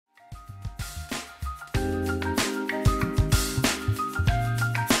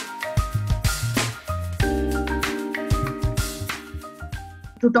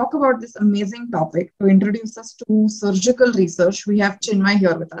to talk about this amazing topic, to introduce us to surgical research, we have Chinmay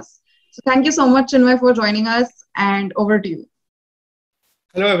here with us. So thank you so much, Chinmay, for joining us, and over to you.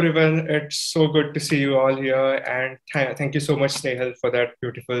 Hello, everyone. It's so good to see you all here. And thank you so much, Snehal, for that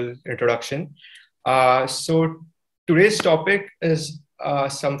beautiful introduction. So today's topic is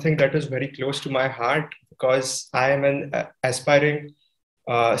something that is very close to my heart because I am an aspiring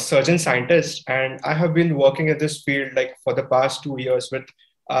surgeon scientist, and I have been working in this field like for the past 2 years with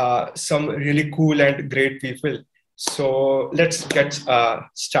some really cool and great people. So let's get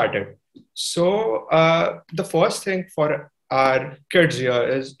started. So the first thing for our kids here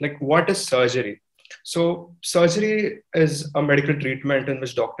is like, what is surgery? So surgery is a medical treatment in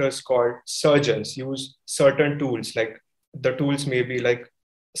which doctors called surgeons use certain tools, like the tools may be like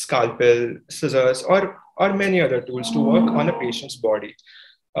scalpel, scissors, or many other tools to work on a patient's body.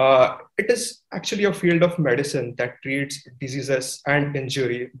 It is actually a field of medicine that treats diseases and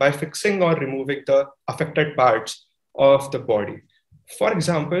injury by fixing or removing the affected parts of the body. For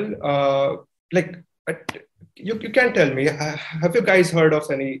example, you can tell me, have you guys heard of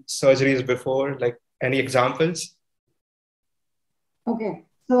any surgeries before? Like any examples? Okay,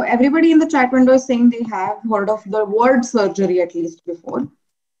 so everybody in the chat window is saying they have heard of the word surgery at least before.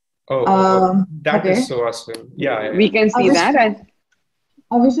 That okay. is so awesome. Yeah. We can see that. And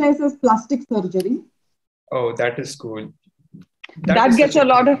Avishai says plastic surgery. Oh, that is cool. That gets a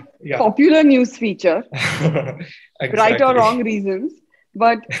lot of popular news feature, exactly. Right or wrong reasons.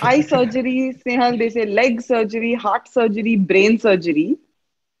 But eye surgery, Snehal, they say leg surgery, heart surgery, brain surgery.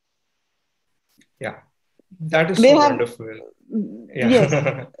 Yeah, that is so wonderful. Yeah.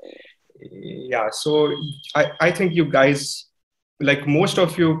 Yes. Yeah, so I think you guys, like most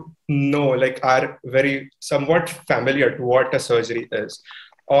of you know, like are very somewhat familiar to what a surgery is.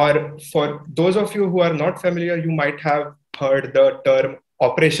 Or for those of you who are not familiar, you might have heard the term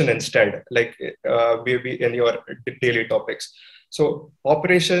operation instead, like maybe in your daily topics. So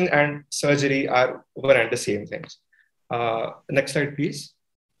operation and surgery are one and the same things. Next slide, please.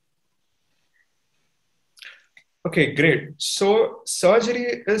 Okay, great. So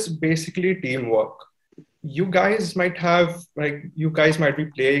surgery is basically teamwork. You guys might be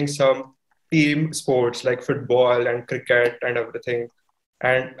playing some team sports like football and cricket and everything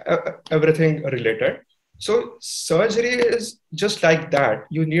related. So surgery is just like that.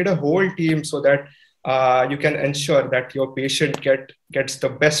 You need a whole team so that you can ensure that your patient gets the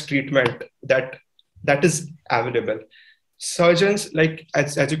best treatment that is available. Surgeons, like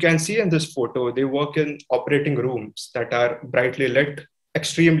as you can see in this photo, they work in operating rooms that are brightly lit,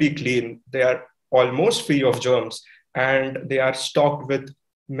 extremely clean. They are almost free of germs, and they are stocked with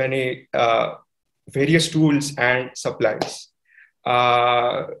many various tools and supplies.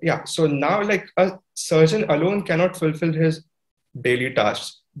 So now like a surgeon alone cannot fulfill his daily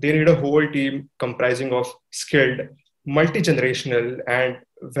tasks. They need a whole team comprising of skilled, multi-generational, and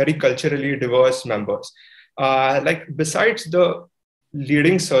very culturally diverse members. Like besides the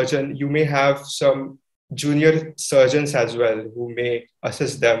leading surgeon, you may have some junior surgeons as well who may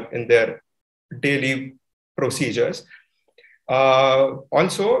assist them in their daily procedures.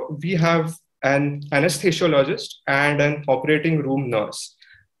 Also, we have an anesthesiologist and an operating room nurse.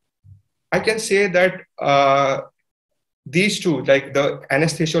 I can say that these two, like the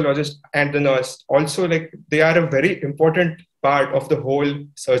anesthesiologist and the nurse, also like they are a very important part of the whole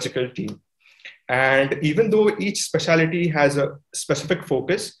surgical team. And even though each specialty has a specific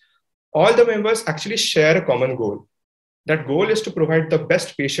focus, all the members actually share a common goal. That goal is to provide the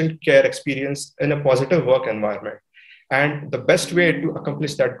best patient care experience in a positive work environment. And the best way to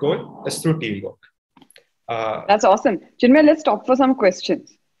accomplish that goal is through teamwork. That's awesome. Chinmay, let's stop for some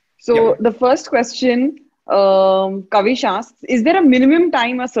questions. So the first question, Kavish asks, is there a minimum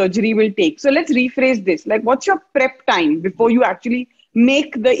time a surgery will take? So let's rephrase this. Like, what's your prep time before you actually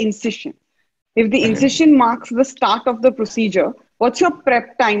make the incision? If the incision marks the start of the procedure, what's your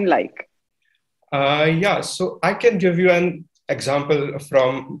prep time like? So I can give you an example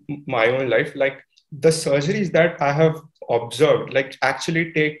from my own life. Like the surgeries that I have observed, like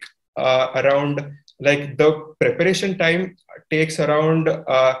actually take around, like the preparation time takes around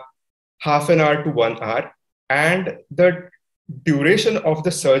half an hour to 1 hour. And the duration of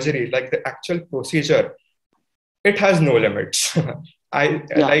the surgery, like the actual procedure, it has no limits.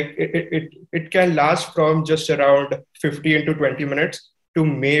 Like it can last from just around 15 to 20 minutes to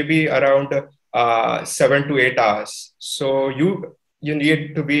maybe around 7 to 8 hours. So you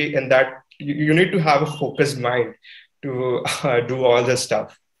need to be in that. You need to have a focused mind to do all this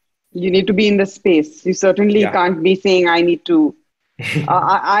stuff. You need to be in the space. You certainly can't be saying, I need to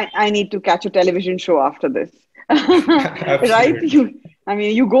I need to catch a television show after this. Right? I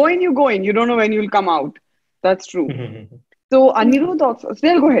mean, you go in, you go in. You don't know when you'll come out. That's true. So, Anirudh also.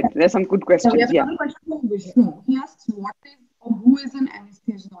 Still, go ahead. There's some good So we questions. have Yeah. another question from Vishnu. He asks, what is or who is an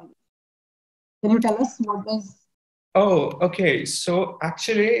anesthesiologist? Can you tell us what does? Oh, okay. So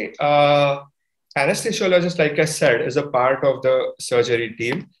actually, anesthesiologist, like I said, is a part of the surgery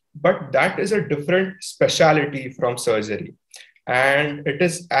team, but that is a different specialty from surgery. And it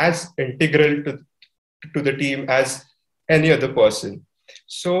is as integral to the team as any other person.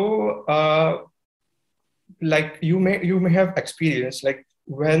 So, like you may have experienced, like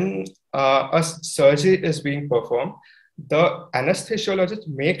when a surgery is being performed, the anesthesiologist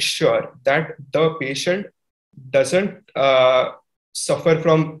makes sure that the patient doesn't suffer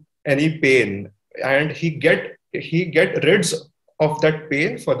from any pain, and he get rid of that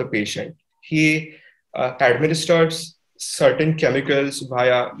pain for the patient. He administers certain chemicals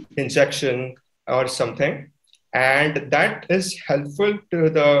via injection or something, and that is helpful to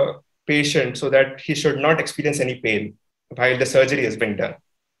the patient so that he should not experience any pain while the surgery is being done.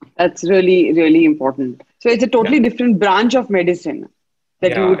 That's really, really important. So, it's a Yeah, totally different branch of medicine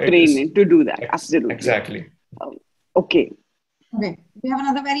that you yeah, would it train is. in to do that. Absolutely. Exactly. Okay. Okay, we have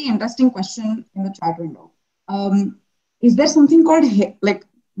another very interesting question in the chat window. Is there something called hair? Like,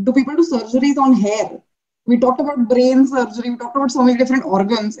 do people do surgeries on hair? We talked about brain surgery. We talked about so many different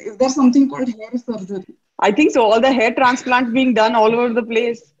organs. Is there something called hair surgery? I think so. All the hair transplants being done all over the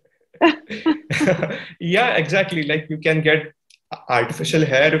place. Yeah, exactly. Like you can get artificial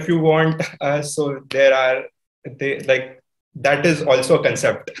hair if you want. So there are they like that is also a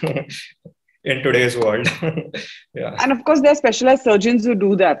concept in today's world. Yeah, And of course, there are specialized surgeons who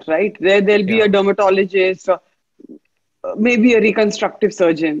do that, right? There'll be a yeah, dermatologist, or maybe a reconstructive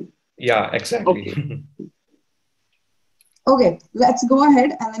surgeon. yeah, exactly. Okay. Okay, let's go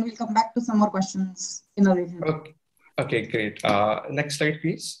ahead and then we'll come back to some more questions in a little bit. Okay, okay, great. Next slide,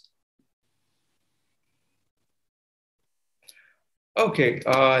 please. Okay,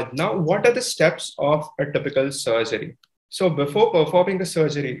 now what are the steps of a typical surgery? So before performing the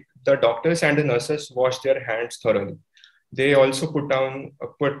surgery, the doctors and the nurses wash their hands thoroughly. They also put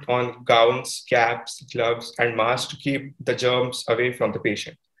on gowns, caps, gloves, and masks to keep the germs away from the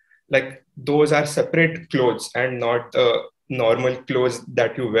patient. Like those are separate clothes and not the normal clothes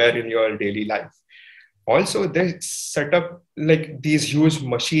that you wear in your daily life. Also, they set up like these huge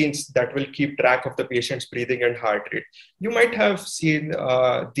machines that will keep track of the patient's breathing and heart rate. You might have seen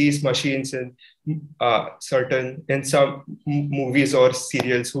these machines in certain in some movies or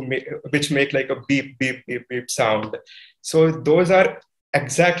serials which make like a beep beep beep beep sound. So those are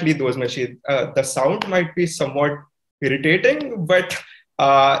exactly those machines. The sound might be somewhat irritating, but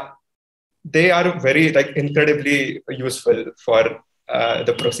they are very like incredibly useful for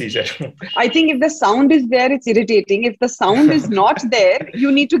the procedure. I think if the sound is there, it's irritating. If the sound is not there,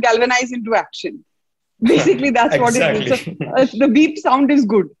 you need to galvanize into action. Basically, that's what it means. So, Exactly. the beep sound is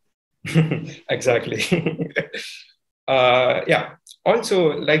good. Exactly. Yeah.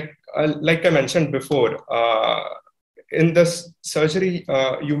 Also, like I mentioned before, in this surgery,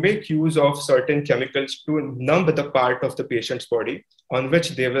 you make use of certain chemicals to numb the part of the patient's body on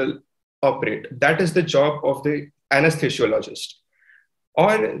which they will operate. That is the job of the anesthesiologist.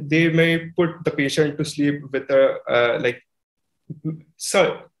 Or they may put the patient to sleep with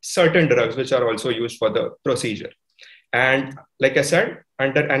certain drugs which are also used for the procedure. And like I said,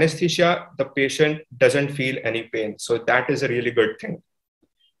 under anesthesia, the patient doesn't feel any pain. So that is a really good thing.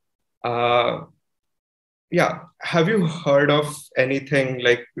 Yeah. Have you heard of anything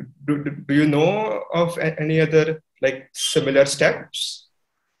like, do you know of any other like similar steps?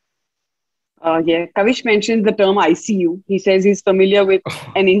 Yeah, Kavish mentions the term ICU. He says he's familiar with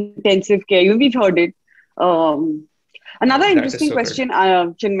an intensive care. We've heard it. Another That is interesting so good. question,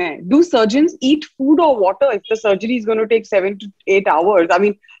 Chinmay. Do surgeons eat food or water if the surgery is going to take 7 to 8 hours? I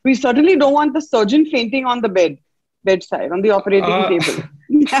mean, we certainly don't want the surgeon fainting on the bedside, on the operating table.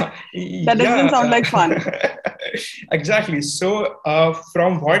 That doesn't Yeah, sound like fun. exactly. So,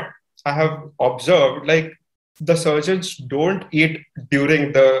 from what I have observed, like the surgeons don't eat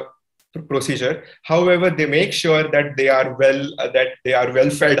during the procedure. However, they make sure that they are well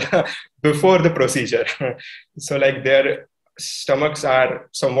fed before the procedure. So, like their stomachs are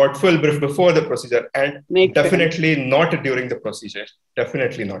somewhat full before the procedure, and Makes sense. definitely not during the procedure.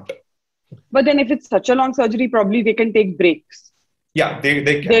 Definitely not. But then if it's such a long surgery, probably they can take breaks. Yeah, they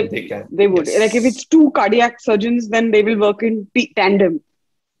can. They can. They would. Like if Yes. it's two cardiac surgeons, then they will work in tandem.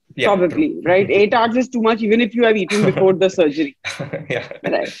 Yeah, true. Probably, right? 8 hours is too much, even if you have eaten before the surgery. Yeah.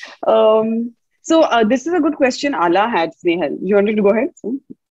 Right. So this is a good question Ala had, Snehal. You wanted to go ahead?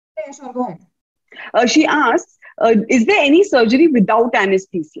 Yeah, sure, go ahead. She asks, Is there any surgery without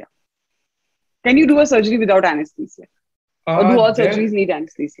anesthesia? Can you do a surgery without anesthesia? Or do all surgeries need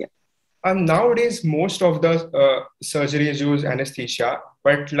anesthesia? Nowadays, most of the surgeries use anesthesia,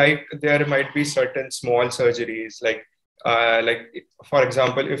 but like there might be certain small surgeries, like for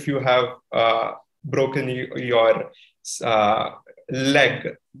example, if you have broken your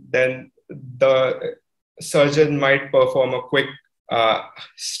leg, then the surgeon might perform a quick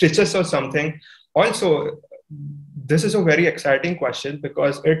stitches or something. Also, this is a very exciting question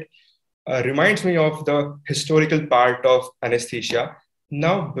because it reminds me of the historical part of anesthesia.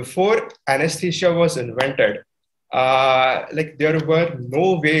 Now, before anesthesia was invented, like there were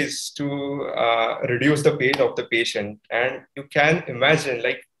no ways to reduce the pain of the patient, and you can imagine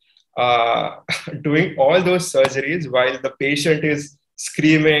like doing all those surgeries while the patient is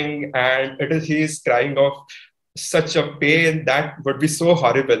screaming and he's crying of such a pain that would be so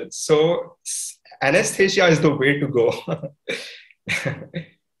horrible. So anesthesia is the way to go.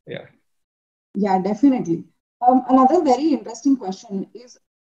 Yeah. Yeah, definitely. Another very interesting question is,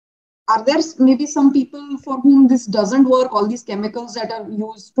 are there maybe some people for whom this doesn't work, all these chemicals that are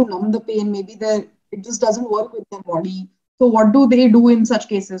used to numb the pain, maybe it just doesn't work with their body. So what do they do in such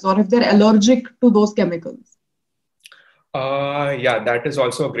cases, or if they're allergic to those chemicals? Yeah, that is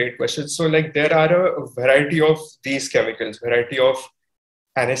also a great question. So like there are a variety of these chemicals, variety of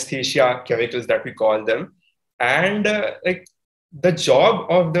anesthesia chemicals that we call them. And like the job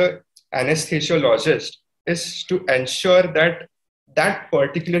of the anesthesiologist is to ensure that that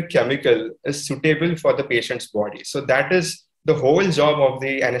particular chemical is suitable for the patient's body. So that is the whole job of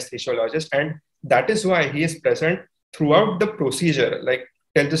the anesthesiologist. And that is why he is present throughout the procedure, like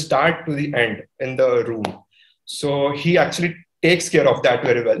till the start to the end in the room. So he actually takes care of that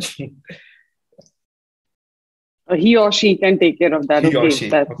very well. He or she can take care of that. He or she.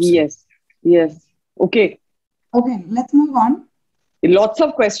 Yes. Yes. Okay. Okay, let's move on. Lots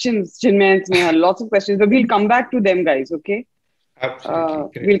of questions, Chinmay and Sneha, lots of questions, but we'll come back to them, guys, okay?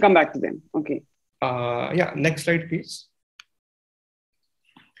 Absolutely. We'll come back to them. Okay. Yeah, next slide, please.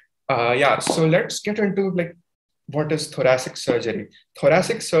 Yeah, so let's get into like what is thoracic surgery.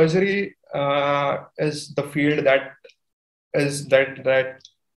 Thoracic surgery is the field that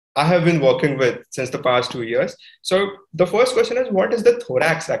I have been working with since the past 2 years. So the first question is, what is the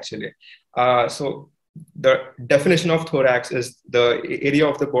thorax actually? So the definition of thorax is the area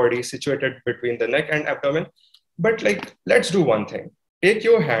of the body situated between the neck and abdomen. But like, let's do one thing. Take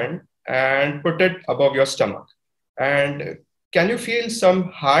your hand and put it above your stomach. And can you feel some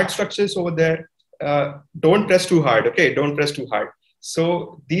hard structures over there? Don't press too hard, okay? Don't press too hard.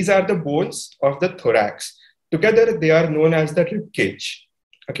 So these are the bones of the thorax. Together, they are known as the rib cage,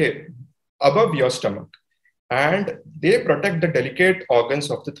 okay, above your stomach. And they protect the delicate organs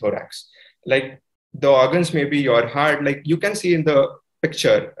of the thorax. Like the organs may be your heart, like you can see in the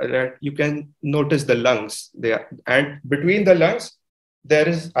picture that you can notice the lungs there. And between the lungs, there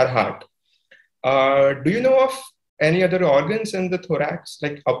is our heart. Do you know of any other organs in the thorax,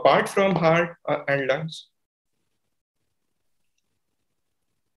 like apart from heart and lungs?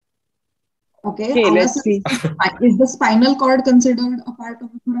 Okay, let's see. Is the spinal cord considered a part of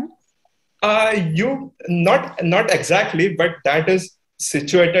the thorax? Not exactly, but that is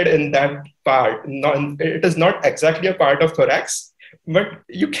situated in that part. It is not exactly a part of thorax, but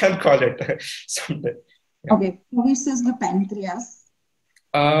you can call it something. Yeah. Okay, who says the pancreas?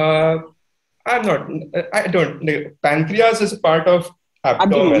 I don't know. Pancreas is a part of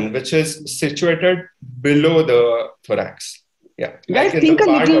abdomen, which is situated below the thorax. Yeah, guys, like in the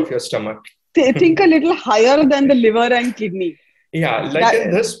part of your stomach. Think a little higher than the liver and kidney. Yeah, like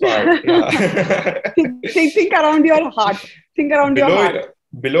in this part. Yeah. think around your heart. Think around your heart.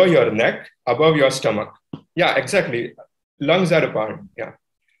 Below your neck, above your stomach. Yeah, exactly. Lungs are a part. Yeah.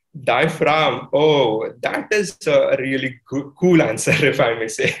 Diaphragm. Oh, that is a really cool answer, if I may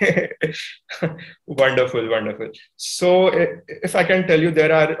say. Wonderful, wonderful. So if I can tell you,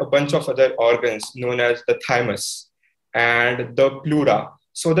 there are a bunch of other organs known as the thymus and the pleura.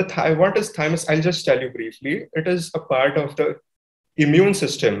 So what is thymus? I'll just tell you briefly. It is a part of the immune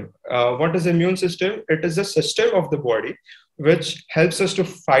system. What is the immune system? It is a system of the body which helps us to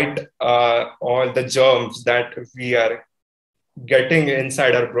fight all the germs that we are getting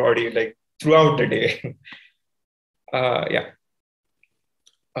inside our body, like throughout the day.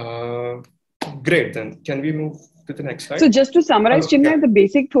 Great. Then can we move to the next slide? So just to summarize, Chinmay, the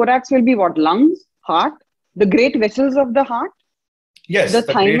basic thorax will be what? Lungs, heart, the great vessels of the heart. Yes, the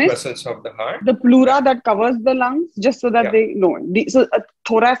thymus, great vessels of the heart. The pleura that covers the lungs, just so that they know. So a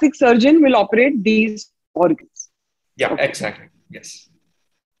thoracic surgeon will operate these organs. Yeah, okay. Exactly. Yes.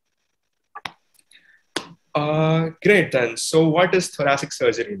 Great then. So what is thoracic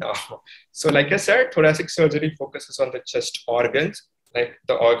surgery now? So like I said, thoracic surgery focuses on the chest organs, like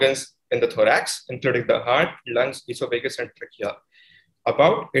the organs in the thorax, including the heart, lungs, esophagus, and trachea.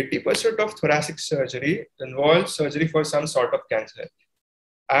 About 80% of thoracic surgery involves surgery for some sort of cancer.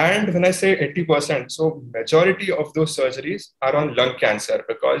 And when I say 80%, so majority of those surgeries are on lung cancer,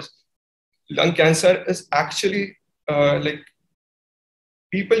 because lung cancer is actually like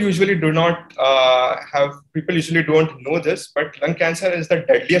people usually do not people usually don't know this, but lung cancer is the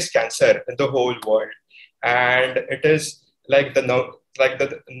deadliest cancer in the whole world. And it is like the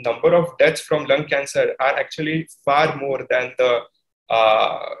number of deaths from lung cancer are actually far more than the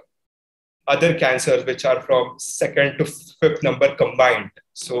other cancers, which are from second to fifth number combined.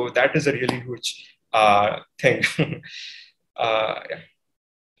 So that is a really huge thing. Yeah.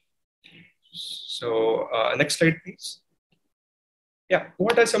 So next slide, please. Yeah,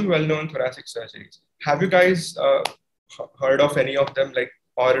 what are some well-known thoracic surgeries? Have you guys heard of any of them? Like,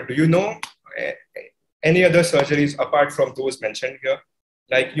 or do you know any other surgeries apart from those mentioned here?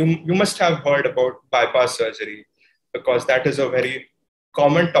 Like you must have heard about bypass surgery, because that is a very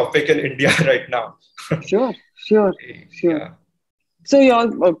common topic in India right now. Sure. Yeah. So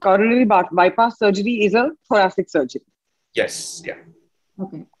your coronary bypass surgery is a thoracic surgery. Yes. Yeah.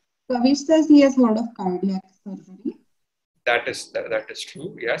 Okay. So Avish says he has heard of cardiac surgery. That is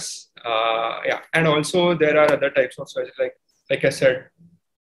true. Yes. Yeah. And also there are other types of surgery. Like I said,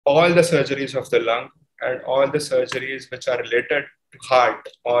 all the surgeries of the lung and all the surgeries which are related to heart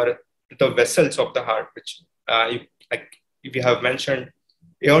or the vessels of the heart, which we have mentioned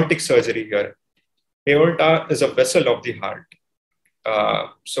aortic surgery here. Aorta is a vessel of the heart.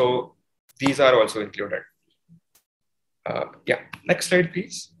 So these are also included. Yeah. Next slide,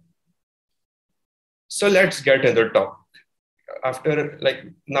 please. So let's get into the topic. After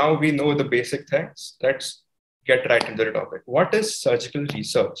now we know the basic things, let's get right into the topic. What is surgical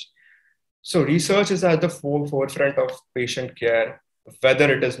research? So research is at the forefront of patient care,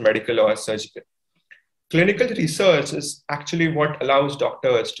 whether it is medical or surgical. Clinical research is actually what allows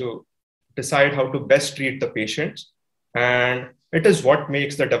doctors to decide how to best treat the patients. And it is what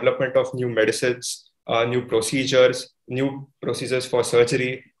makes the development of new medicines, new procedures for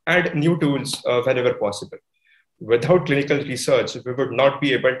surgery, and new tools whenever possible. Without clinical research, we would not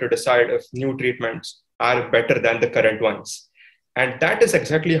be able to decide if new treatments are better than the current ones. And that is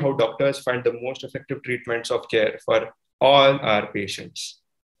exactly how doctors find the most effective treatments of care for all our patients.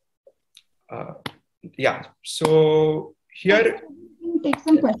 Yeah, so here... Take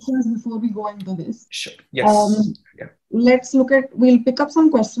some questions before we go into this. Sure. Yes. Yeah. We'll pick up some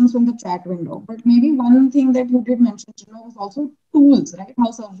questions from the chat window. But maybe one thing that you did mention, was also tools, right?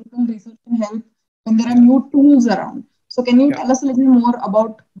 How surgical research can help when there are new tools around. So can you tell us a little more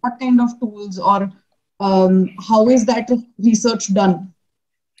about what kind of tools, or how is that research done?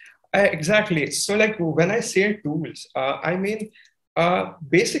 Exactly. So when I say tools, I mean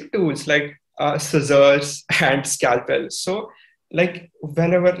basic tools like scissors and scalpel. So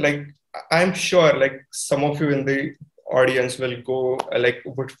whenever, I'm sure some of you in the audience will go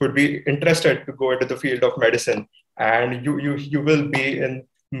would be interested to go into the field of medicine, and you will be in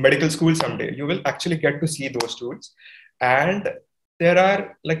medical school someday. You will actually get to see those tools. And there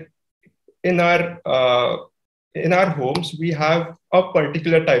are in our homes we have a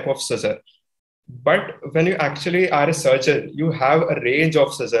particular type of scissor. But when you actually are a surgeon, you have a range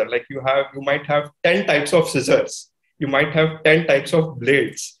of scissors. You might have 10 types of scissors. You might have 10 types of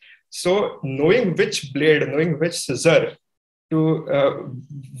blades. So knowing which blade, knowing which scissor to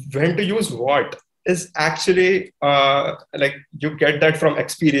when to use what is actually you get that from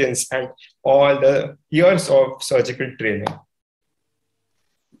experience and all the years of surgical training.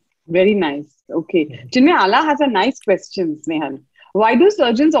 Very nice. Okay. Chinmay, Allah has a nice question, Snehal. Why do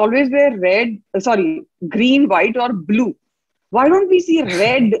surgeons always wear green, white, or blue? Why don't we see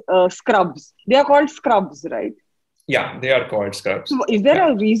red scrubs? They are called scrubs, right? Yeah, they are called scrubs. So is there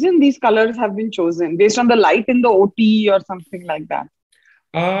a reason these colors have been chosen based on the light in the OT or something like that?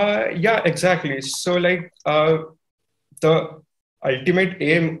 Yeah, exactly. So the ultimate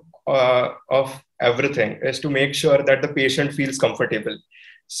aim of everything is to make sure that the patient feels comfortable.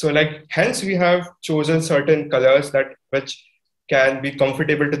 So hence we have chosen certain colors which can be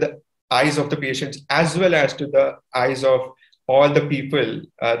comfortable to the eyes of the patients as well as to the eyes of all the people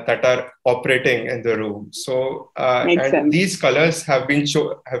that are operating in the room. So and these colors have been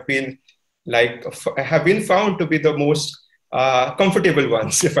found to be the most comfortable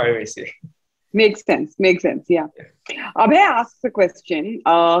ones, if I may say. Makes sense. Yeah. Abhay asks a question.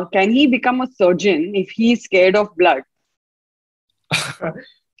 Can he become a surgeon if he is scared of blood?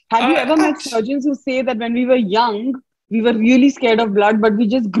 Have you ever met surgeons who say that when we were young, we were really scared of blood, but we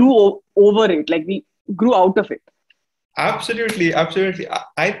just grew over it, like we grew out of it? Absolutely, absolutely.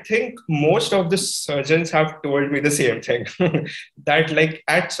 I think most of the surgeons have told me the same thing that, like,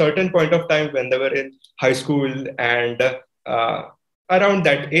 at certain point of time when they were in high school and around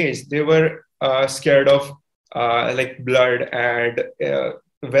that age, they were scared of like blood, and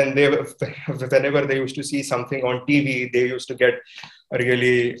when they whenever they used to see something on TV, they used to get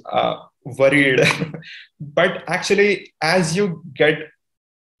really worried. But actually, as you get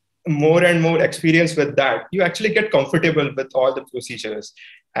more and more experience with that, you actually get comfortable with all the procedures,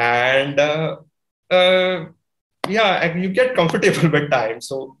 and uh, yeah, and you get comfortable with time.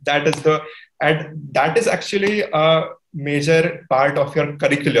 So that is actually a major part of your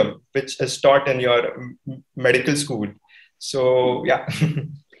curriculum, which is taught in your medical school. So yeah.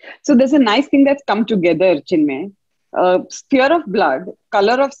 So there's a nice thing that's come together, Chinmay. Fear of blood,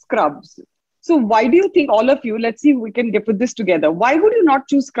 color of scrubs. So why do you think, all of you, let's see if we can get put this together. Why would you not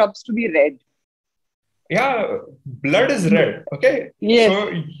choose scrubs to be red? Yeah, blood is red. Okay. Yes.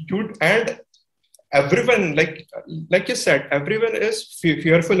 So and everyone, like you said, everyone is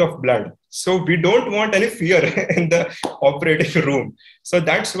fearful of blood. So we don't want any fear in the operating room. So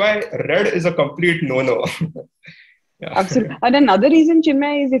that's why red is a complete no-no. Yeah. Absolutely. And another reason,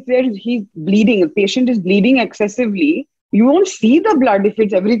 Chinmay, is if he's bleeding, a patient is bleeding excessively, you won't see the blood if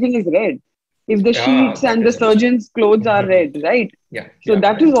everything is red. If the sheets and the surgeon's clothes are red, right? Yeah. So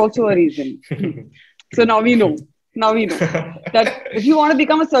that is also a reason. So now we know. Now we know that if you want to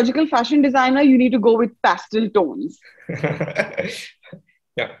become a surgical fashion designer, you need to go with pastel tones.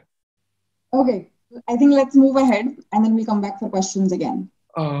 Yeah. Okay. I think let's move ahead and then we'll come back for questions again.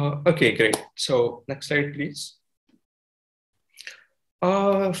 Okay, great. So next slide, please.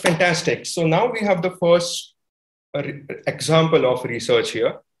 Fantastic. So now we have the first example of research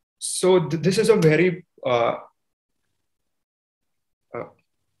here. So this is a very I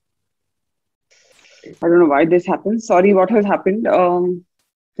don't know why this happened. Sorry, what has happened?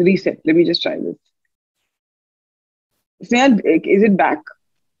 Reset. Let me just try this. Sneha, is it back?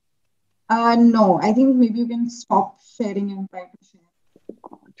 No, I think maybe you can stop sharing and try to share.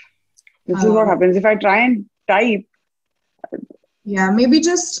 This is what happens if I try and type. Yeah, maybe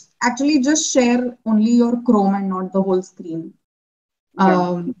just share only your Chrome and not the whole screen.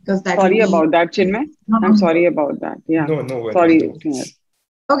 Because that sorry about that, Chinmay. I'm sorry about that. Yeah. No worries. Sorry.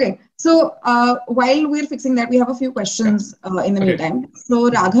 Okay. So while we're fixing that, we have a few questions in the meantime. So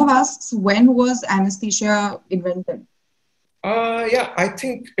Raghav asks, when was anesthesia invented? Yeah, I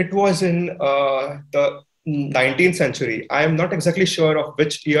think it was in the 19th century. I am not exactly sure of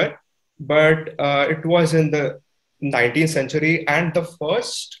which year, but it was in the 19th century. And the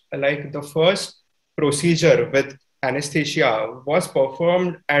first procedure with anesthesia was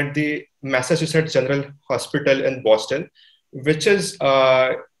performed at the Massachusetts General Hospital in Boston, which is,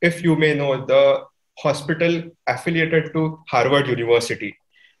 if you may know, the hospital affiliated to Harvard University.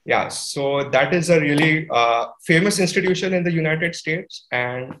 Yeah, so that is a really famous institution in the United States.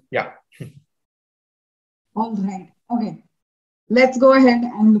 And yeah. All right. Okay. Let's go ahead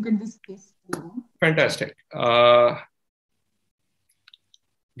and look at this case. Fantastic.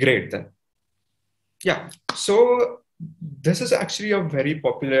 Great then. Yeah, so this is actually a very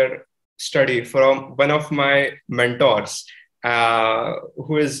popular study from one of my mentors,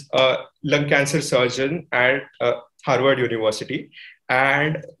 who is a lung cancer surgeon at Harvard University.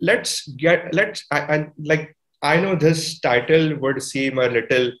 And I know this title would seem a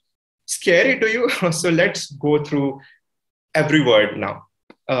little scary to you. So let's go through every word now.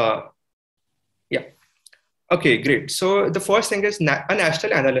 Yeah. Okay, great. So the first thing is a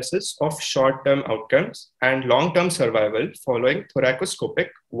national analysis of short-term outcomes and long-term survival following thoracoscopic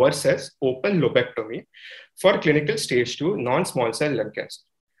versus open lobectomy for clinical stage 2 non-small cell lung cancer.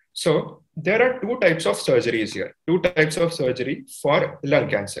 So there are two types of surgeries here, two types of surgery for lung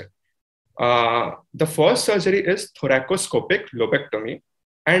cancer. The first surgery is thoracoscopic lobectomy.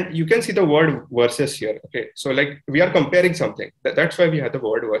 And you can see the word versus here. Okay, so like we are comparing something. That's why we have the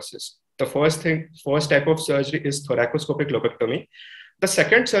word versus. The first type of surgery is thoracoscopic lobectomy. The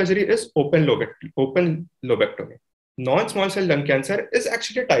second surgery is open lobectomy. Non-small cell lung cancer is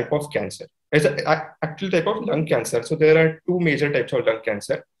actually a type of cancer. It's an actual type of lung cancer. So there are two major types of lung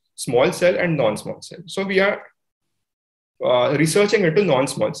cancer, small cell and non-small cell. So we are researching into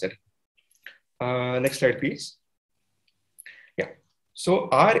non-small cell. Next slide, please. Yeah. So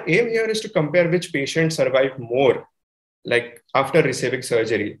our aim here is to compare which patients survive more, like after receiving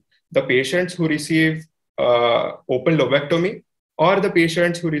surgery. The patients who receive open lobectomy or the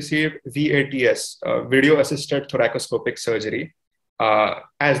patients who receive VATS, video assisted thoracoscopic surgery.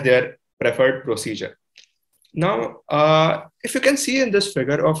 as their preferred procedure. Now, if you can see in this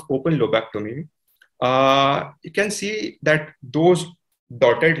figure of open lobectomy, you can see that those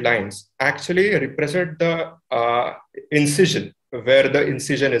dotted lines actually represent the incision, where the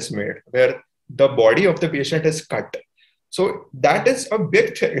incision is made, where the body of the patient is cut. So that is a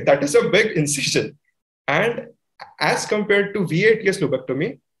big thing. That is a big incision. And as compared to VATS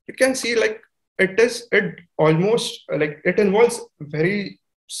lobectomy, you can see like it almost like it involves very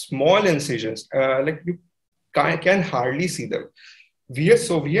small incisions. Like you can hardly see them.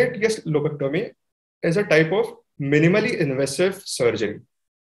 So VATS lobectomy is a type of minimally invasive surgery.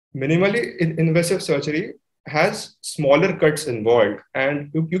 Minimally invasive surgery has smaller cuts involved,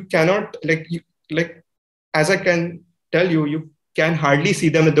 and you cannot as I can tell you, you can hardly see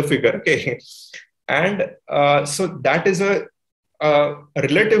them in the figure. Okay, and so that is a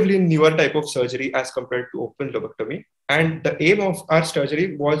relatively newer type of surgery as compared to open lobectomy. And the aim of our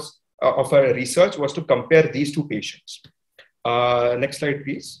surgery was of our research was to compare these two patients. Next slide,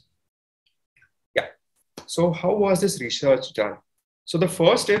 please. Yeah. So how was this research done? So the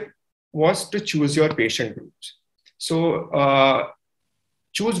first step was to choose your patient groups. So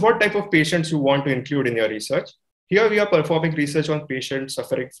choose what type of patients you want to include in your research. Here we are performing research on patients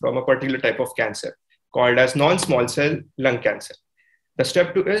suffering from a particular type of cancer called as non-small cell lung cancer. The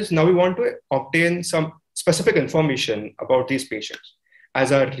step 2 is now we want to obtain some specific information about these patients.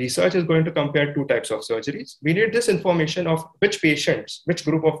 As our research is going to compare two types of surgeries, we need this information of which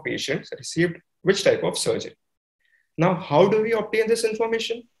group of patients received which type of surgery. Now, how do we obtain this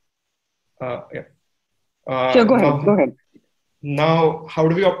information? Sure, go ahead. Now, how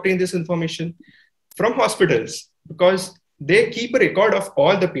do we obtain this information? From hospitals, because they keep a record of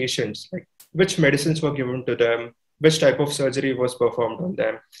all the patients, like which medicines were given to them, which type of surgery was performed on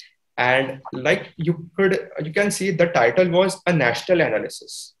them. And like you can see the title was a national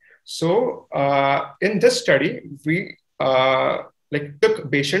analysis. So in this study, we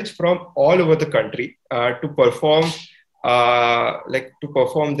took patients from all over the country to perform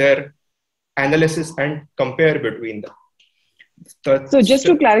their analysis and compare between them. So just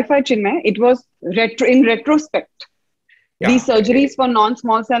to clarify, Chinmay, it was in retrospect. Yeah. These surgeries for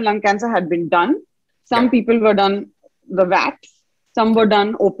non-small cell lung cancer had been done. Some people were done the VATS, some were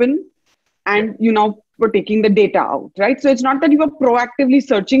done open, and you now were taking the data out, right? So it's not that you were proactively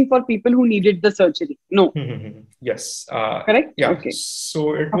searching for people who needed the surgery. No. Yes. Correct? Yeah. Okay.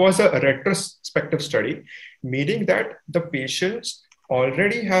 So it was a retrospective study, meaning that the patients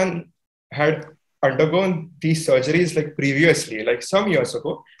already had undergone these surgeries like previously, like some years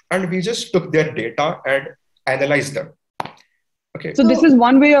ago, and we just took their data and analyzed them. Okay. So this is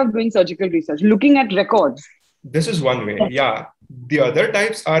one way of doing surgical research, looking at records. This is one way, yeah. The other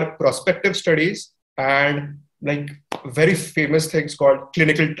types are prospective studies and like very famous things called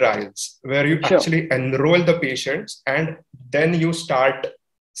clinical trials, where you actually enroll the patients and then you start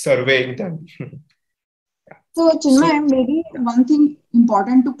surveying them. So Chinmay, maybe one thing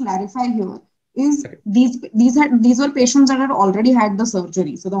important to clarify here is these were patients that had already had the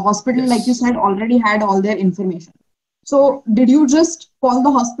surgery. So the hospital, like you said, already had all their information. So did you just call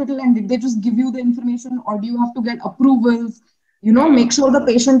the hospital and did they just give you the information, or do you have to get approvals, make sure the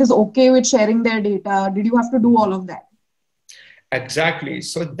patient is okay with sharing their data? Did you have to do all of that? Exactly.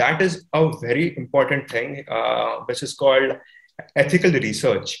 So that is a very important thing, which is called ethical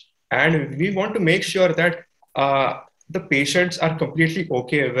research. And we want to make sure that the patients are completely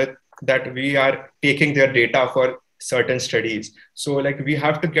okay with that we are taking their data for certain studies. So like we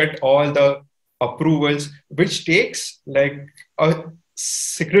have to get all the approvals, which takes like a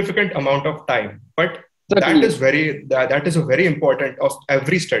significant amount of time. But that is a very important of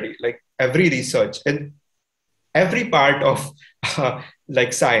every study, like every research in every part of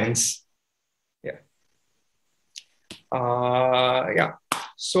like science.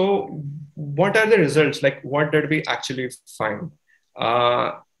 So what are the results? Like what did we actually find?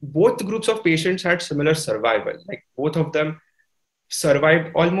 Both groups of patients had similar survival. Like both of them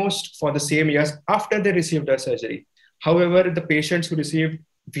survived almost for the same years after they received their surgery. However, the patients who received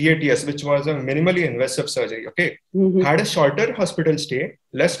VATS, which was a minimally invasive surgery, had a shorter hospital stay,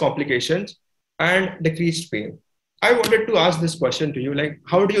 less complications, and decreased pain. I wanted to ask this question to you, like,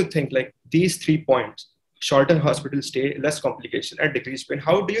 how do you think, like these 3 points, shorter hospital stay, less complication, and decreased pain,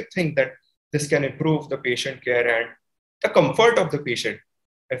 how do you think that this can improve the patient care and the comfort of the patient,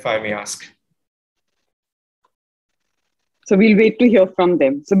 if I may ask? So we'll wait to hear from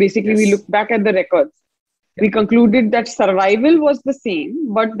them. So basically, we looked back at the records. We concluded that survival was the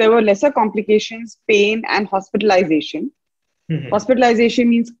same, but there were lesser complications, pain, and hospitalization. Hospitalization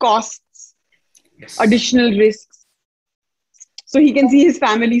means costs, additional risks. So he can see his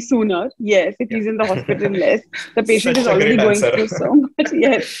family sooner. Yes, if he's in the hospital less. The patient is Such a already great going answer. through so much.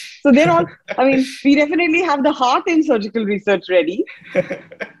 Yes. So they're all, I mean, we definitely have the heart in surgical research ready.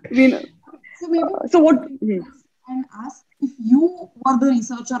 We know. So maybe So what? and ask if you were the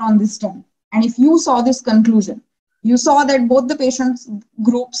researcher on this study and if you saw this conclusion, you saw that both the patients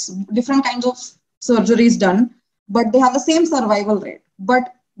groups, different kinds of surgeries done, but they have the same survival rate.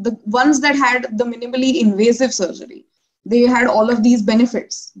 But the ones that had the minimally invasive surgery, they had all of these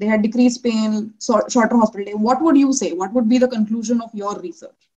benefits. They had decreased pain, shorter hospital day. What would you say? What would be the conclusion of your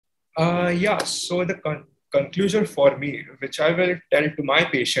research? Yeah, so the conclusion for me, which I will tell to my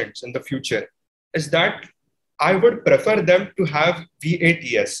patients in the future, is that I would prefer them to have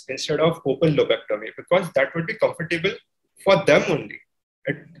VATS instead of open lobectomy because that would be comfortable for them only.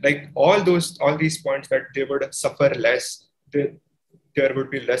 Like all these points that they would suffer less, there would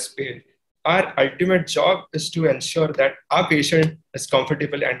be less pain. Our ultimate job is to ensure that our patient is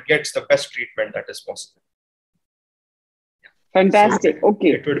comfortable and gets the best treatment that is possible. Fantastic. So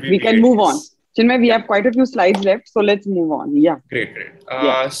okay, we can VATS. move on. Chinmay, we have quite a few slides left, so let's move on. Yeah. Great.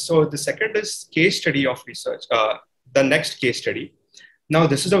 So the second is case study of research. The next case study. Now,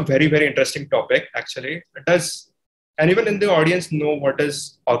 this is a very, very interesting topic, actually. Does anyone in the audience know what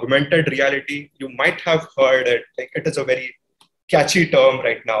is augmented reality? You might have heard it. Like, it is a very catchy term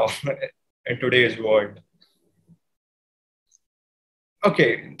right now in today's world.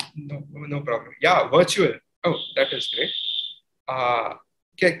 Okay, no problem. Yeah, virtual. Oh, that is great.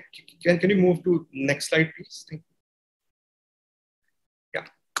 Can you move to next slide, please? Yeah.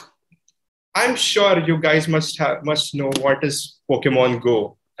 I'm sure you guys must know what is Pokemon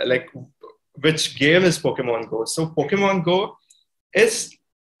Go. Like, which game is Pokemon Go? So Pokemon Go is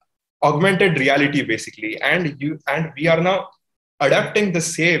augmented reality basically, and we are now adapting the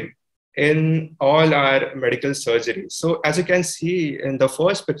same in all our medical surgeries. So as you can see in the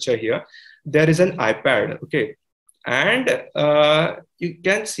first picture here, there is an iPad. Okay, and you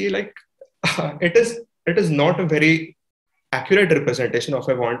can see like it is not a very accurate representation of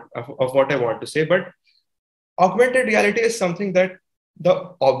what I want to say, but augmented reality is something that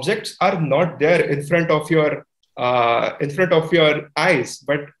the objects are not there in front of your eyes,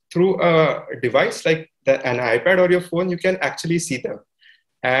 but through a device like an iPad or your phone, you can actually see them.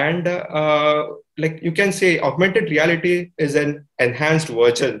 And like you can say, augmented reality is an enhanced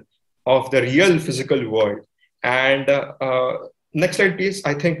version of the real physical world. And next slide, please.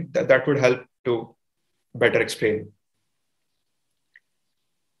 I think that would help to better explain.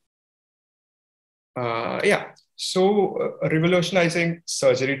 Yeah. So revolutionizing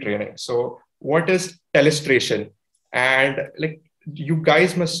surgery training. So what is telestration? And like you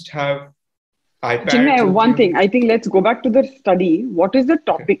guys must have iPads. Chinmay, one thing. I think let's go back to the study. What is the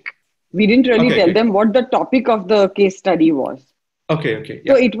topic? Okay. We didn't really tell them what the topic of the case study was. Okay.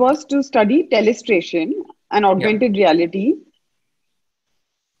 Yeah. So it was to study telestration and augmented reality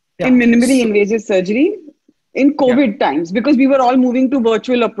in minimally invasive surgery in COVID times, because we were all moving to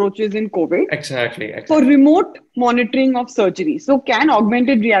virtual approaches in COVID. Exactly. For remote monitoring of surgery. So can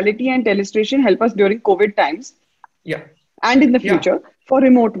augmented reality and telestration help us during COVID times? Yeah. And in the future for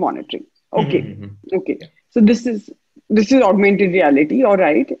remote monitoring. Okay. Okay. Yeah. So this is augmented reality. All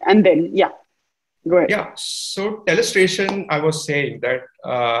right. And then, go ahead. Yeah. So telestration, I was saying that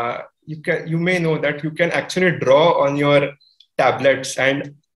you may know that you can actually draw on your tablets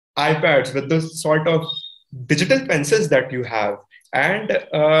and iPads with the sort of digital pencils that you have. And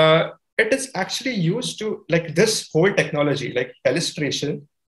it is actually used to, like, this whole technology, like telestration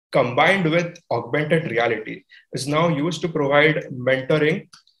combined with augmented reality, is now used to provide mentoring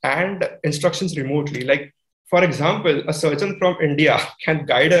and instructions remotely. Like, for example, a surgeon from India can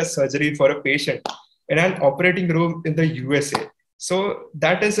guide a surgery for a patient in an operating room in the USA. So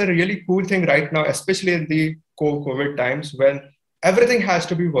that is a really cool thing right now, especially in the COVID times when everything has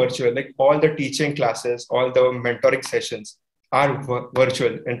to be virtual. Like all the teaching classes, all the mentoring sessions are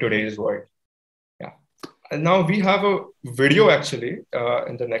virtual in today's world. Yeah. And now we have a video actually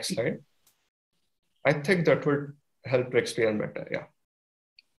in the next slide. I think that would help to explain better. Yeah.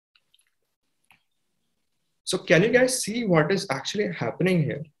 So can you guys see what is actually happening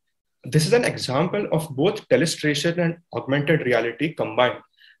here? This is an example of both telestration and augmented reality combined.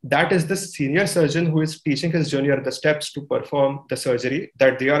 That is the senior surgeon who is teaching his junior the steps to perform the surgery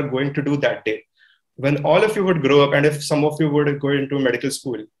that they are going to do that day. When all of you would grow up, and if some of you would go into medical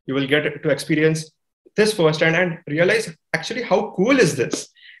school, you will get to experience this firsthand and realize actually how cool is this.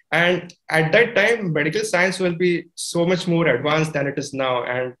 And at that time, medical science will be so much more advanced than it is now.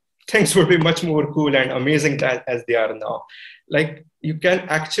 And things would be much more cool and amazing as they are now. Like you can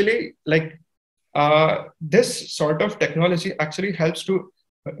actually like This sort of technology actually helps to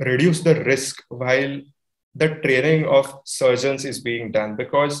reduce the risk while the training of surgeons is being done,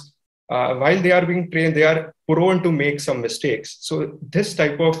 because while they are being trained, they are prone to make some mistakes. So this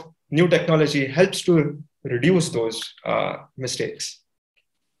type of new technology helps to reduce those mistakes.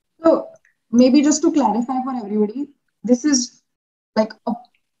 So maybe just to clarify for everybody, this is like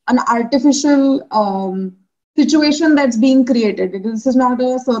an artificial situation that's being created. This is not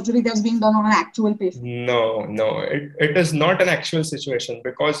a surgery that's being done on an actual patient. No, it is not an actual situation,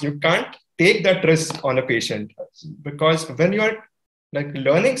 because you can't take that risk on a patient, because when you are like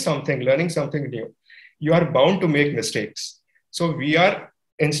learning something new, you are bound to make mistakes. So we are,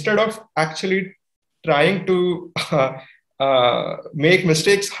 instead of actually trying to make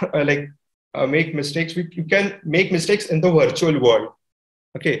mistakes, you can make mistakes in the virtual world.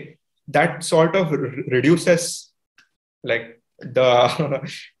 Okay, that sort of reduces like the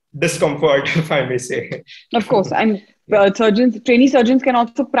discomfort, if I may say. Of course, and trainee surgeons can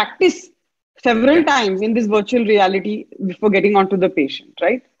also practice several times in this virtual reality before getting onto the patient,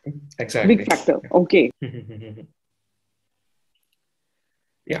 right? Exactly. Big factor. Okay.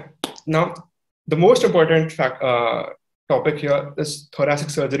 Yeah. Now, the most important topic here is thoracic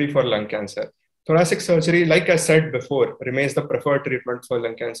surgery for lung cancer. Thoracic surgery, like I said before, remains the preferred treatment for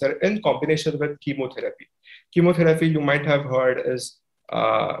lung cancer in combination with chemotherapy. Chemotherapy, you might have heard, is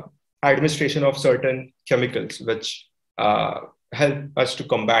administration of certain chemicals which help us to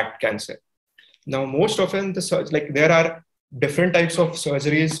combat cancer. Now, most often there are different types of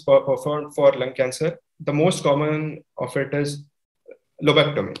surgeries performed for lung cancer. The most common of it is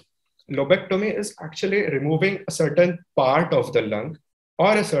lobectomy. Lobectomy is actually removing a certain part of the lung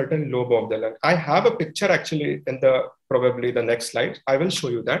or a certain lobe of the lung. I have a picture actually in probably the next slide. I will show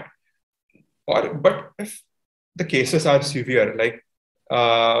you that. But if the cases are severe, like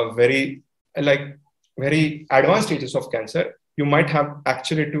very advanced stages of cancer, you might have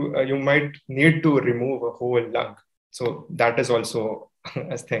actually you might need to remove a whole lung. So that is also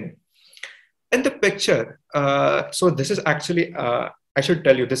a thing. In the picture, so this is actually, I should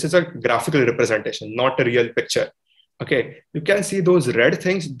tell you, this is a graphical representation, not a real picture. Okay, you can see those red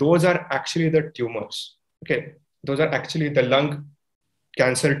things, those are actually the tumors. Okay, those are actually the lung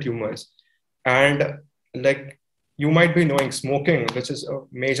cancer tumors. And like you might be knowing, smoking, which is a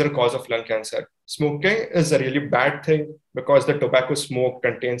major cause of lung cancer. Smoking is a really bad thing because the tobacco smoke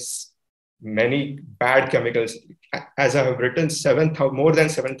contains many bad chemicals. As I have written, more than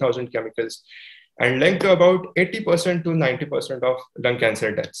 7,000 chemicals, and linked to about 80% to 90% of lung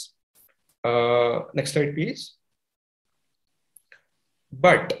cancer deaths. Next slide, please.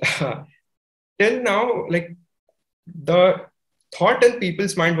 But till now, like the thought in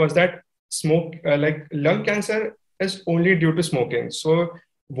people's mind was that lung cancer is only due to smoking. So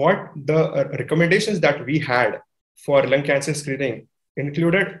what the recommendations that we had for lung cancer screening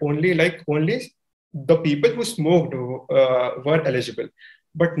included only the people who smoked were eligible.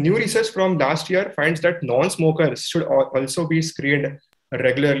 But new research from last year finds that non-smokers should also be screened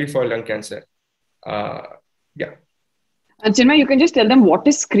regularly for lung cancer. Yeah. And Chinmay, you can just tell them what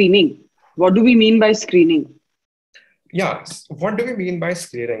is screening. What do we mean by screening? Yeah, what do we mean by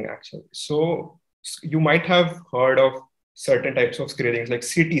screening actually? So you might have heard of certain types of screenings like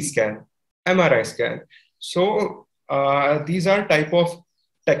CT scan, MRI scan. So these are type of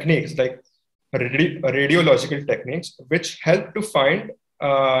techniques like radiological techniques which help to find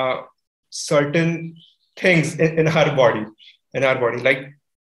certain things in our body. Like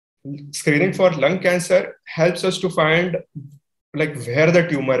screening for lung cancer helps us to find like where the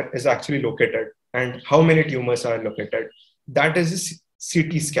tumor is actually located and how many tumors are located. That is a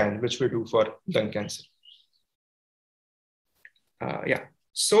CT scan, which we do for lung cancer. Yeah.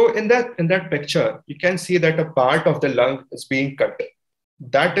 So in that picture, you can see that a part of the lung is being cut.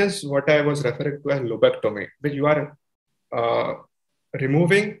 That is what I was referring to as lobectomy, where you are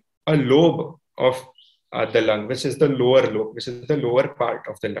removing a lobe of the lung, which is the lower lobe, which is the lower part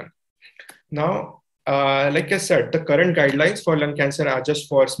of the lung. Now, like I said, the current guidelines for lung cancer are just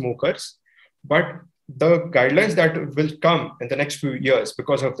for smokers, but the guidelines that will come in the next few years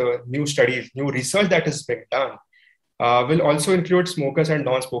because of the new studies, new research that is being done, will also include smokers and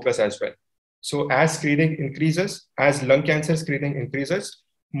non-smokers as well. So as screening increases, as lung cancer screening increases,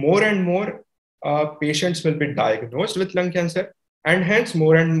 more and more patients will be diagnosed with lung cancer, and hence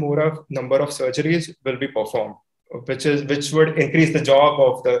more and more of number of surgeries will be performed, which would increase the job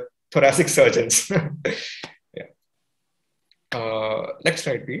of the thoracic surgeons. Yeah. Next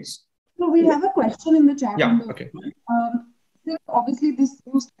slide, please. So we have a question in the chat. Yeah. Okay. Obviously, this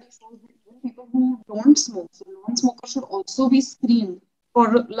new study shows that people who don't smoke, so non-smokers should also be screened.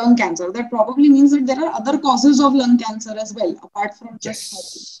 for lung cancer. That probably means that there are other causes of lung cancer as well, apart from just smoking.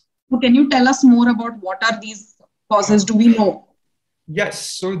 Yes. So can you tell us more about what are these causes? Do we know? Yes.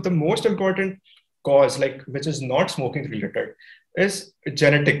 So the most important cause, like which is not smoking related, is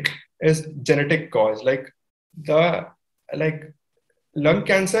genetic cause. The like lung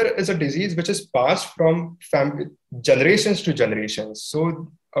cancer is a disease which is passed from generations to generations.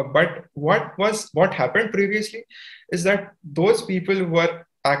 So, but what happened previously is that those people were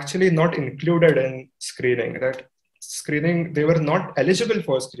actually not included in screening. That screening, they were not eligible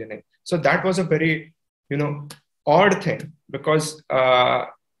for screening. So that was a very, odd thing, because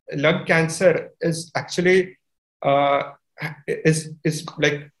lung cancer is actually is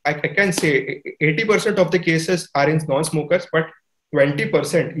like I can say 80% of the cases are in non-smokers, but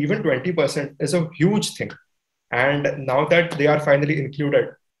 20%, even 20% is a huge thing. And now that they are finally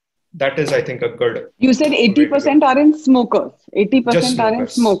included, that is, I think, a good. You said 80% are in smokers. 80% are in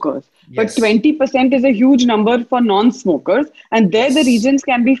smokers. smokers. Yes. But 20% is a huge number for non-smokers. And there the reasons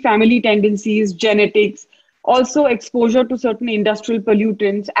can be family tendencies, genetics, also exposure to certain industrial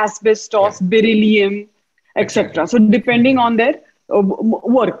pollutants, asbestos, beryllium, etc. Exactly. So depending on their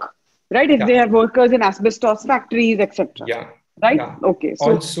work, right? If they have workers in asbestos factories, etc. Yeah. Right? Yeah. Okay.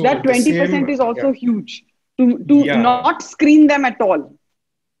 So Also, that 20% is also huge. To Yeah. not screen them at all.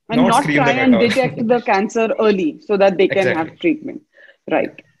 And not screen try them at and all. detect the cancer early so that they can Exactly. have treatment.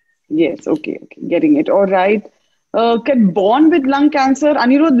 Right. Yes. Okay. Getting it. All right. Can born with lung cancer?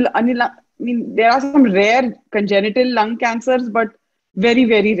 Anirudh, Anil, I mean, there are some rare congenital lung cancers, but very,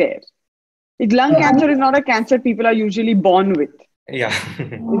 very rare. Lung cancer is not a cancer people are usually born with. Yeah.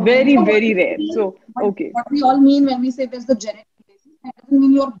 Very, very rare. So, okay. What we all mean when we say there's the genetic basis, that doesn't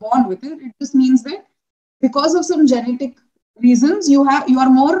mean you're born with it. It just means that because of some genetic reasons, you are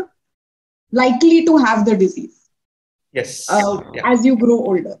more likely to have the disease. Yes. As you grow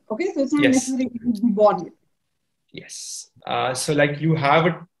older. Okay, so it's not Yes. necessary to be born with it. Yes. So like you have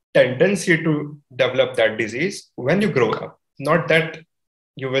a tendency to develop that disease when you grow up, not that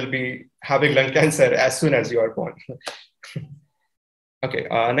you will be having lung cancer as soon as you are born. Okay,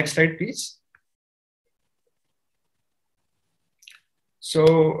 next slide, please.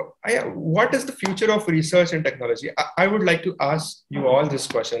 So what is the future of research and technology? I would like to ask you all this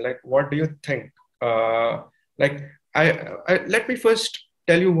question. Like, what do you think? Let me first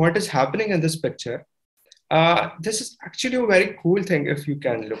tell you what is happening in this picture. This is actually a very cool thing if you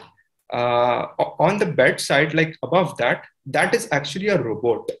can look. On the bedside, like above that, that is actually a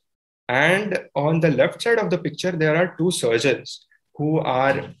robot. And on the left side of the picture, there are two surgeons who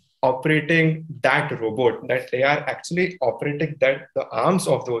are operating that robot, that they are actually operating the arms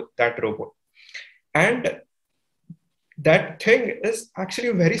of that robot. And that thing is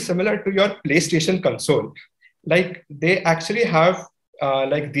actually very similar to your PlayStation console. Like they actually have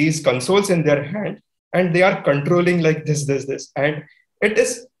like these consoles in their hand, and they are controlling like this. And it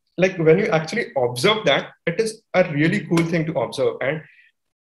is like when you actually observe that, it is a really cool thing to observe. And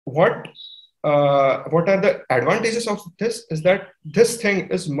what are the advantages of this is that this thing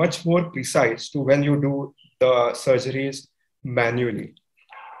is much more precise to when you do the surgeries manually.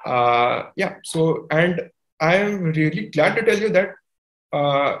 So, and I am really glad to tell you that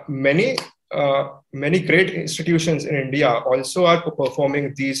many great institutions in India also are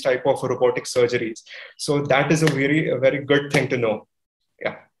performing these type of robotic surgeries. So that is a very good thing to know.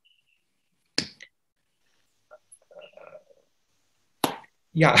 Yeah.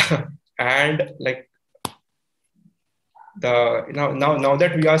 Yeah. And like now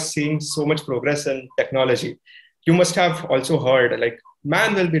that we are seeing so much progress in technology, you must have also heard like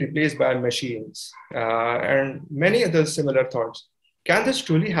man will be replaced by machines and many other similar thoughts. Can this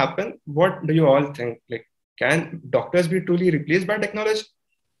truly happen? What do you all think? Like, can doctors be truly replaced by technology?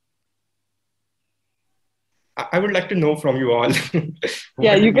 I would like to know from you all.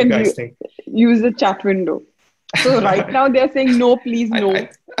 Yeah, you can use the chat window. So right now they're saying no, please no.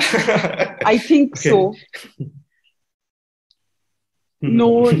 I think so.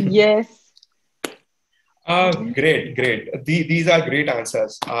 No, yes. Great. These are great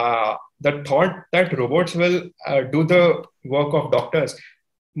answers. The thought that robots will do the work of doctors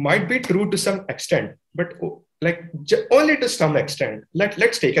might be true to some extent, but like only to some extent.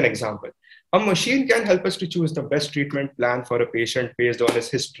 Let's take an example. A machine can help us to choose the best treatment plan for a patient based on his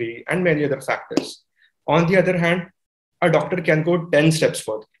history and many other factors. On the other hand, a doctor can go 10 steps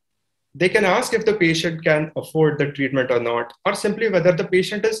further. They can ask if the patient can afford the treatment or not, or simply whether the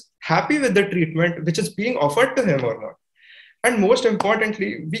patient is happy with the treatment which is being offered to him or not. And most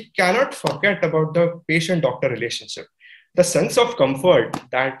importantly, we cannot forget about the patient-doctor relationship. The sense of comfort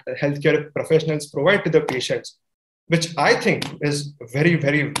that healthcare professionals provide to the patients which I think is very,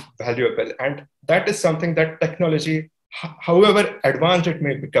 very valuable. And that is something that technology, however advanced it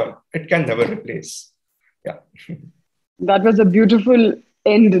may become, it can never replace. Yeah. That was a beautiful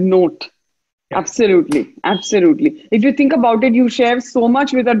end note. Yeah. Absolutely. Absolutely. If you think about it, you share so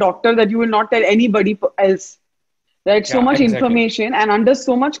much with a doctor that you will not tell anybody else. Right? So Yeah, much exactly. information and under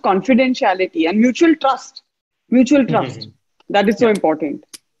so much confidentiality and mutual trust. Mutual trust. That is so Yeah. important.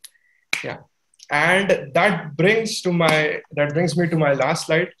 Yeah. And that brings me to my last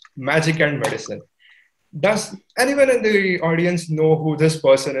slide, magic and medicine. Does anyone in the audience know who this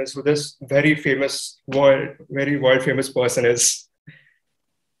person is, who this very world famous person is?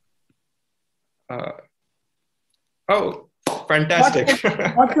 Oh, fantastic.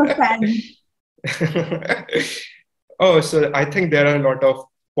 What's your fan? Oh, so I think there are a lot of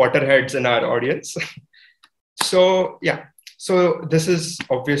Potterheads in our audience. So, yeah. So this is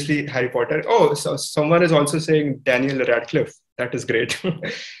obviously Harry Potter. Oh, so someone is also saying Daniel Radcliffe. That is great.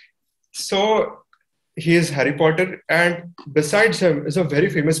 So he is Harry Potter. And besides him is a very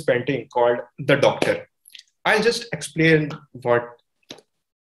famous painting called The Doctor. I'll just explain what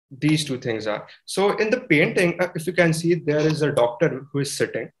these two things are. So in the painting, if you can see, there is a doctor who is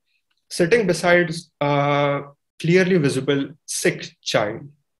sitting beside a clearly visible sick child.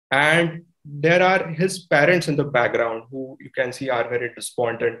 And there are his parents in the background who you can see are very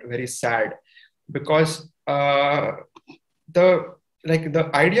despondent, very sad, because the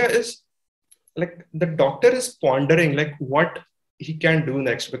idea is like the doctor is pondering like what he can do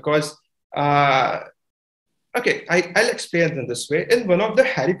next, because okay, I'll explain in this way. In one of the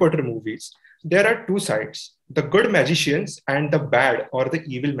Harry Potter movies, there are two sides, the good magicians and the bad or the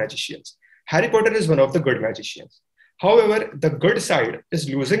evil magicians. Harry Potter is one of the good magicians. However, the good side is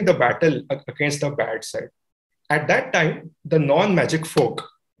losing the battle against the bad side. At that time, the non-magic folk,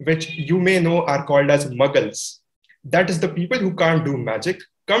 which you may know are called as muggles, that is the people who can't do magic,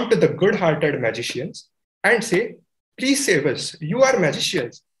 come to the good-hearted magicians and say, please save us. You are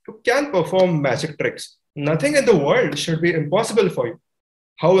magicians. You can perform magic tricks. Nothing in the world should be impossible for you.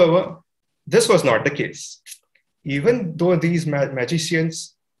 However, this was not the case. Even though these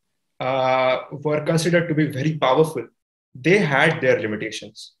magicians were considered to be very powerful, they had their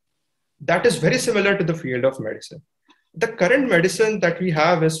limitations. That is very similar to the field of medicine. The current medicine that we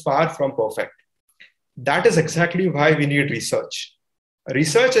have is far from perfect. That is exactly why we need research.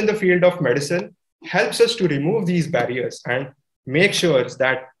 Research in the field of medicine helps us to remove these barriers and make sure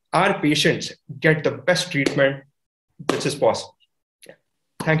that our patients get the best treatment which is possible. Yeah.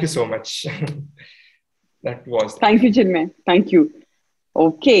 Thank you so much. Thank you, Chinmay. Thank you.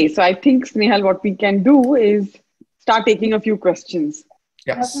 Okay, so I think, Snehal, what we can do is start taking a few questions.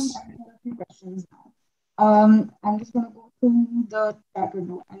 Yes. A few questions now. I'm just going to go to the chat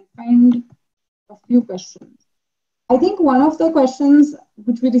window and find a few questions. I think one of the questions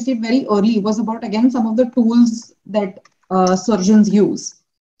which we received very early was about, again, some of the tools that surgeons use.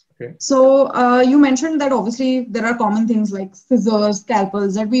 Okay. So you mentioned that obviously there are common things like scissors,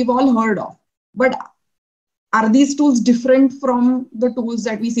 scalpels that we've all heard of. But are these tools different from the tools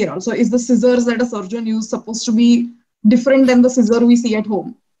that we see around? So is the scissors that a surgeon uses supposed to be different than the scissor we see at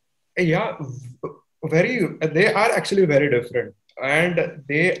home? Yeah, they are actually very different. And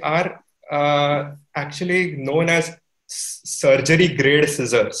they are actually known as surgery grade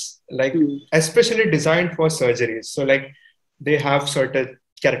scissors, like especially designed for surgeries. So like they have certain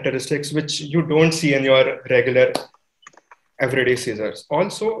characteristics which you don't see in your regular everyday scissors.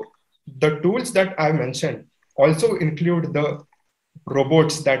 Also, the tools that I mentioned also include the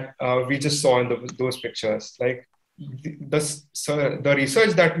robots that we just saw in those pictures. Like the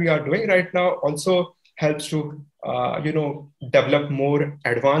research that we are doing right now also helps to develop more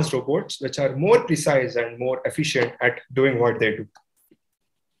advanced robots which are more precise and more efficient at doing what they do.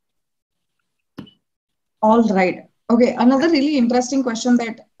 All right. Okay, another really interesting question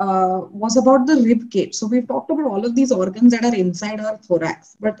that was about the rib cage. So we've talked about all of these organs that are inside our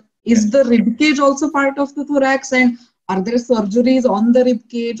thorax, but is the rib cage also part of the thorax, and are there surgeries on the rib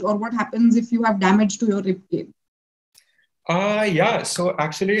cage, or what happens if you have damage to your rib cage? Yeah, so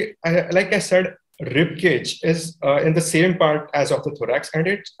actually, like I said, rib cage is in the same part as of the thorax, and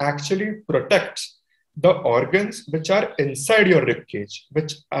it actually protects the organs which are inside your rib cage,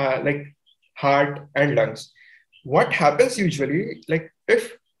 which like heart and lungs. What happens usually, like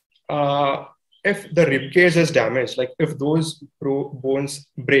if the rib cage is damaged, like if those bones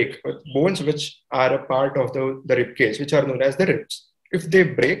break, bones which are a part of the rib cage, which are known as the ribs, if they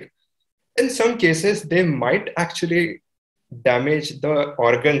break, in some cases, they might actually damage the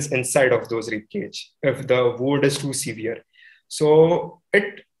organs inside of those rib cage if the wound is too severe. So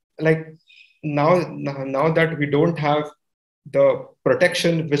it like now that we don't have the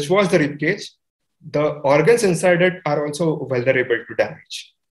protection, which was the rib cage, the organs inside it are also vulnerable to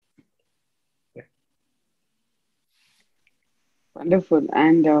damage. Wonderful.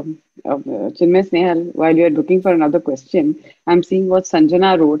 And Chinmay, Snehal, while you are looking for another question, I'm seeing what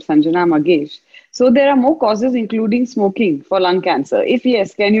Sanjana wrote, Sanjana Magesh. So there are more causes, including smoking, for lung cancer. If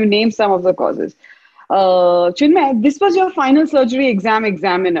yes, can you name some of the causes? Chinmay, this was your final surgery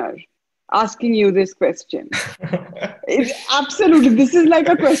examiner asking you this question. It's absolutely, this is like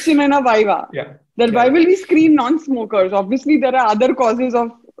a question in a viva. Yeah. That why will we screen non-smokers? Obviously, there are other causes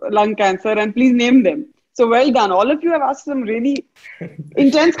of lung cancer, and please name them. So well done. All of you have asked some really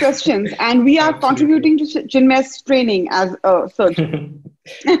intense questions, and we are contributing to Chinmay's training as a surgeon.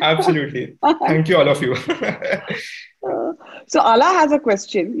 Absolutely. Thank you, all of you. So Ala has a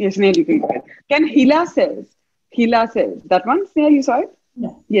question. Yes, Snehal, you can go ahead. Can HeLa cells, that one, Snehal, you saw it? Yeah.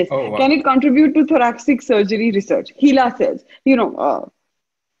 Yes. Oh, wow. Can it contribute to thoracic surgery research? HeLa cells,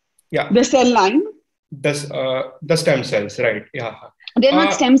 Yeah. the cell line. The stem cells, right? Yeah. They're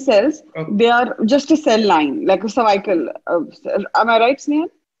not stem cells. They are just a cell line, like a cervical. Am I right, Snehal?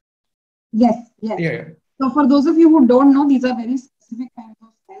 Yes. Yeah. So for those of you who don't know, these are very specific kinds of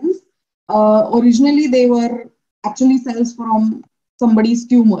cells. Originally, they were actually cells from somebody's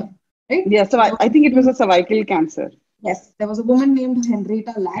tumor, right? Yeah, so I think it was a cervical cancer. Yes, there was a woman named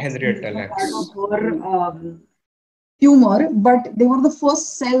Henrietta Lacks. Henrietta Lacks. Part of her tumor, but they were the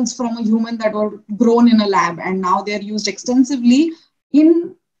first cells from a human that were grown in a lab, and now they are used extensively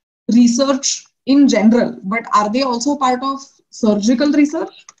in research in general. But are they also part of surgical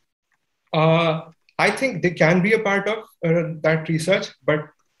research? I think they can be a part of that research, but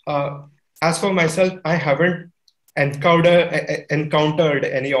as for myself, I haven't encountered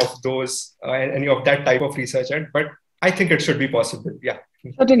any of those, any of that type of research yet, but I think it should be possible. Yeah.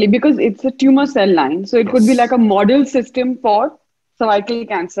 Certainly, because it's a tumor cell line. So it could be like a model system for cervical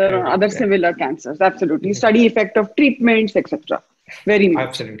cancer or other similar cancers. Absolutely. Study effect of treatments, etc. Very much.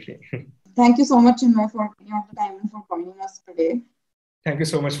 Absolutely. Thank you so much, Chinmay, for your time and for joining us today. Thank you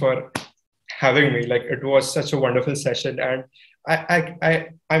so much for having me. Like, it was such a wonderful session, and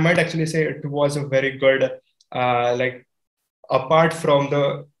I might actually say it was a very good, apart from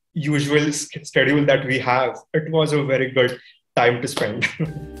the usual schedule that we have, it was a very good time to spend.